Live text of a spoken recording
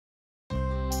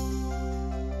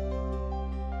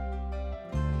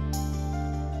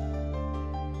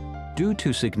Due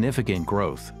to significant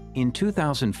growth, in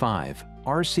 2005,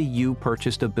 RCU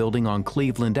purchased a building on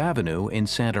Cleveland Avenue in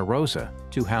Santa Rosa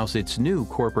to house its new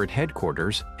corporate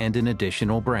headquarters and an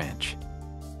additional branch.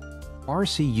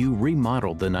 RCU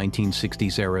remodeled the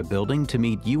 1960s-era building to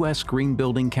meet U.S. Green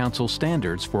Building Council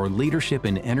standards for leadership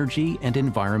in energy and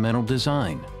environmental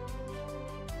design.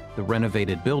 The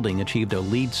renovated building achieved a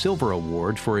LEED Silver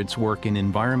Award for its work in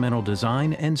environmental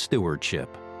design and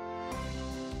stewardship.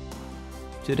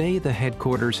 Today, the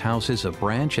headquarters houses a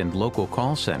branch and local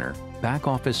call center, back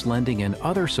office lending and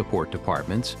other support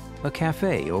departments, a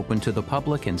cafe open to the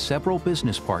public, and several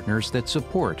business partners that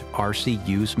support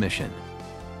RCU's mission.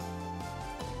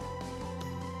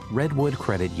 Redwood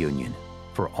Credit Union,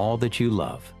 for all that you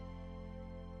love.